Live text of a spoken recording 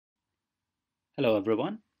Hello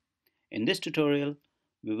everyone. In this tutorial,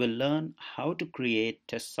 we will learn how to create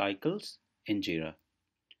test cycles in Jira.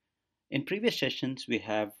 In previous sessions, we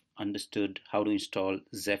have understood how to install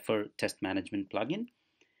Zephyr test management plugin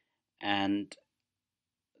and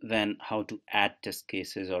then how to add test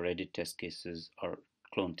cases or edit test cases or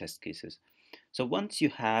clone test cases. So once you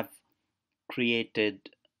have created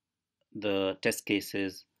the test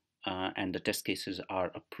cases and the test cases are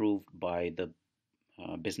approved by the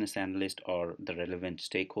business analyst or the relevant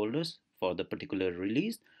stakeholders for the particular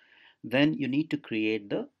release, then you need to create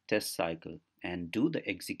the test cycle and do the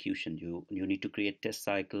execution. You need to create test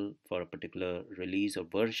cycle for a particular release or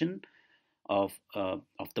version of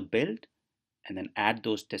the build, and then add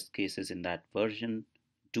those test cases in that version,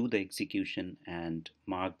 do the execution, and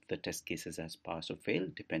mark the test cases as pass or fail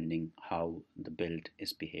depending how the build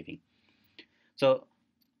is behaving. So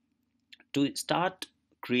to start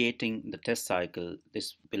creating the test cycle,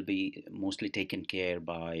 this will be mostly taken care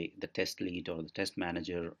by the test lead or the test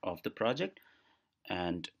manager of the project.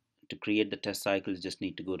 And to create the test cycle, you just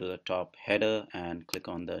need to go to the top header and click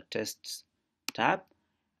on the tests tab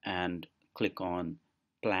and click on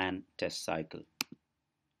plan test cycle.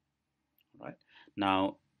 Right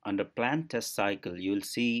now, under plan test cycle, you'll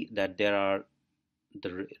see that there are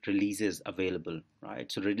the releases available.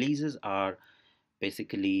 Right, so releases are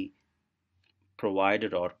basically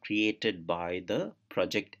provided or created by the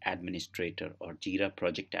project administrator or Jira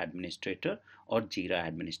project administrator or Jira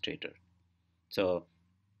administrator. So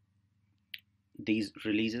these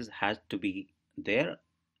releases has to be there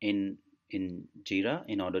in Jira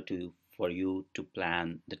in order to for you to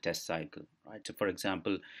plan the test cycle, right? So for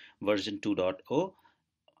example, version 2.0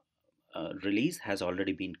 release has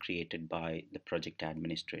already been created by the project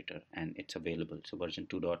administrator and it's available. So version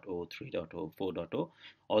 2.0, 3.0, 4.0,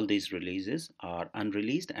 all these releases are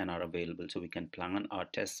unreleased and are available. So we can plan our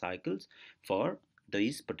test cycles for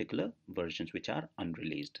these particular versions which are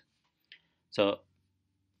unreleased. So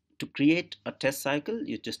to create a test cycle,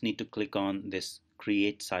 you just need to click on this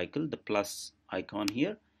create cycle, the plus icon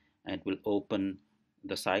here, and it will open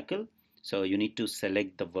the cycle. So you need to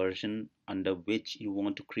select the version under which you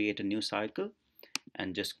want to create a new cycle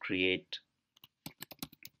and just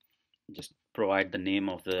provide the name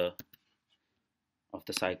of the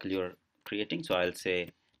cycle you're creating. So I'll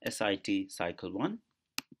say SIT cycle 1.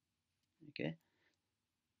 Okay,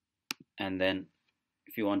 and then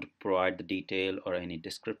if you want to provide the detail or any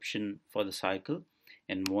description for the cycle,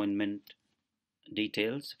 environment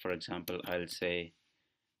details, for example, I'll say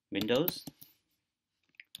Windows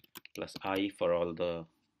plus I for all the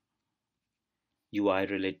UI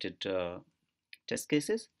related test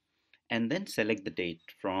cases, and then select the date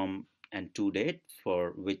from and to date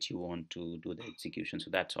for which you want to do the execution. So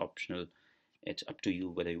that's optional. It's up to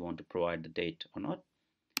you whether you want to provide the date or not,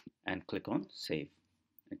 and click on save.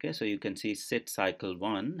 Okay, so you can see sit cycle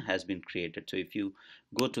 1 has been created. So if you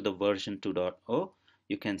go to the version 2.0,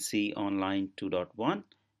 you can see on line 2.1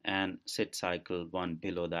 and sit cycle 1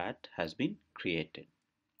 below that has been created.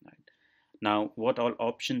 Right. Now, what all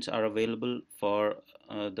options are available for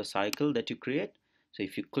the cycle that you create? So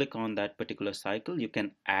if you click on that particular cycle, you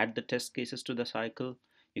can add the test cases to the cycle.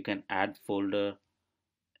 You can add folder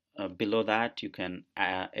below that. You can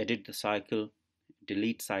edit the cycle,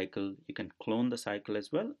 delete cycle. You can clone the cycle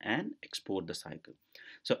as well and export the cycle.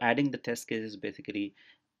 So adding the test cases basically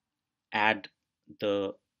add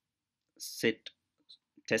the sit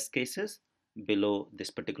test cases below this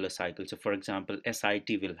particular cycle. So for example, SIT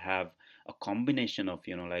will have a combination of,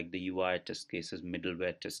 like the UI test cases,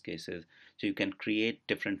 middleware test cases. So you can create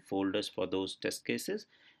different folders for those test cases,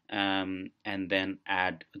 and then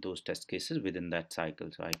add those test cases within that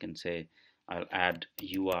cycle. So I can say I'll add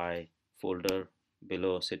UI folder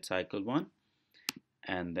below sit cycle 1,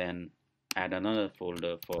 and then add another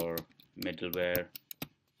folder for middleware,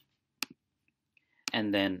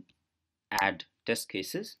 and then add test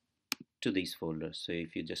cases to these folders. So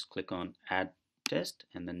if you just click on add test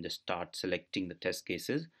and then just start selecting the test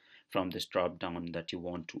cases from this drop down that you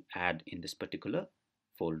want to add in this particular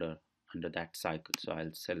folder under that cycle. So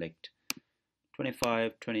I'll select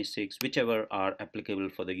 25, 26, whichever are applicable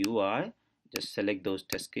for the UI. Just select those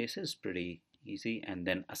test cases, pretty easy, and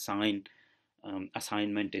then assignment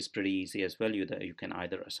is pretty easy as well. You can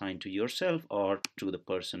either assign to yourself or to the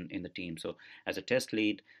person in the team. So as a test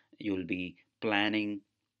lead, you'll be planning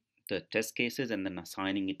the test cases and then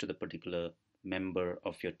assigning it to the particular member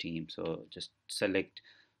of your team. So just select,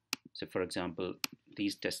 so for example,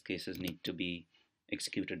 these test cases need to be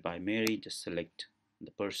executed by Mary. Just select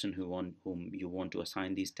the person whom you want to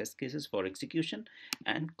assign these test cases for execution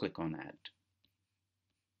and click on add.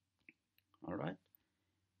 All right.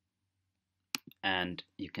 and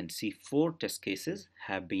you can see 4 test cases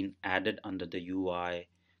have been added under the UI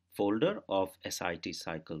folder of SIT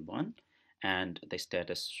cycle 1, and the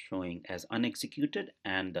status showing as unexecuted,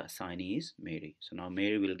 and the assignee is Mary. So now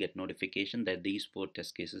Mary will get notification that these 4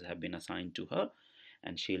 test cases have been assigned to her,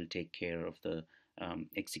 and she'll take care of the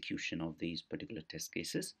execution of these particular test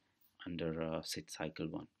cases under SIT cycle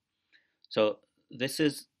 1. So this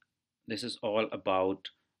is all about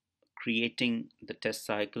creating the test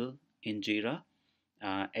cycle in Jira,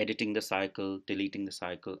 editing the cycle, deleting the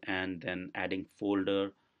cycle, and then adding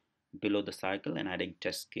folder below the cycle and adding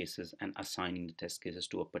test cases and assigning the test cases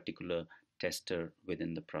to a particular tester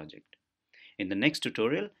within the project. In the next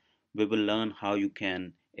tutorial, we will learn how you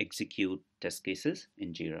can execute test cases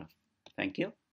in Jira. Thank you.